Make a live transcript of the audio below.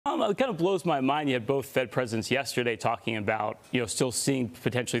It kind of blows my mind. You had both Fed presidents yesterday talking about, still seeing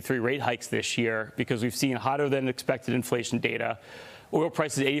potentially 3 rate hikes this year because we've seen hotter than expected inflation data. Oil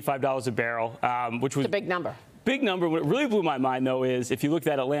prices $85 a barrel, which was a big number. Big number. What really blew my mind, though, is if you look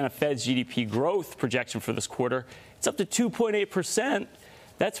at Atlanta Fed's GDP growth projection for this quarter, it's up to 2.8%.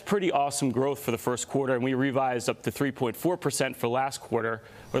 That's pretty awesome growth for the first quarter, and we revised up to 3.4% for last quarter,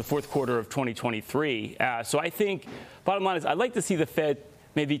 or the fourth quarter of 2023. So I think, bottom line is, I'd like to see the Fed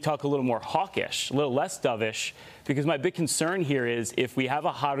maybe talk a little more hawkish, a little less dovish, because my big concern here is if we have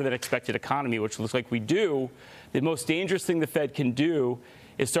a hotter than expected economy, which looks like we do, the most dangerous thing the Fed can do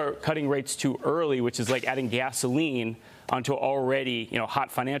is start cutting rates too early, which is like adding gasoline onto already, hot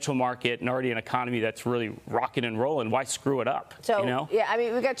financial market and already an economy that's really rocking and rolling. Why screw it up? So, yeah, I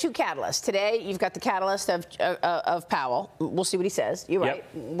mean, we've got 2 catalysts. Today, you've got the catalyst of Powell. We'll see what he says. You're right.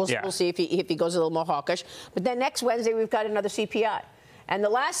 Yep. We'll see if he goes a little more hawkish. But then next Wednesday, we've got another CPI. And the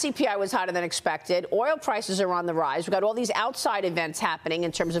last CPI was hotter than expected. Oil prices are on the rise. We've got all these outside events happening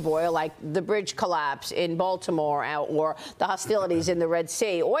in terms of oil, like the bridge collapse in Baltimore or the hostilities in the Red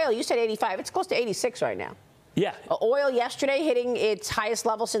Sea. Oil, you said 85. It's close to 86 right now. Yeah. Oil yesterday hitting its highest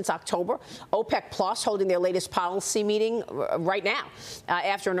level since October. OPEC Plus holding their latest policy meeting right now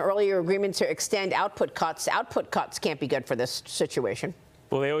after an earlier agreement to extend output cuts. Output cuts can't be good for this situation.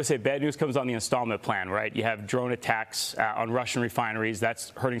 Well, they always say bad news comes on the installment plan, right? You have drone attacks on Russian refineries.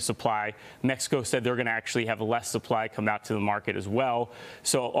 That's hurting supply. Mexico said they're going to actually have less supply come out to the market as well.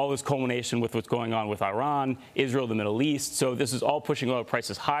 So all this culmination with what's going on with Iran, Israel, the Middle East. So this is all pushing oil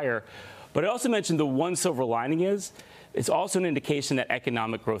prices higher. But I also mentioned the one silver lining is it's also an indication that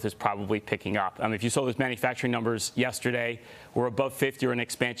economic growth is probably picking up. I mean, if you saw those manufacturing numbers yesterday, we're above 50 or an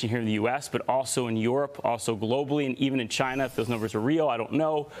expansion here in the U.S., but also in Europe, also globally, and even in China. If those numbers are real, I don't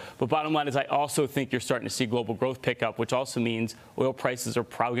know. But bottom line is I also think you're starting to see global growth pick up, which also means oil prices are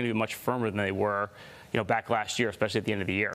probably going to be much firmer than they were, back last year, especially at the end of the year.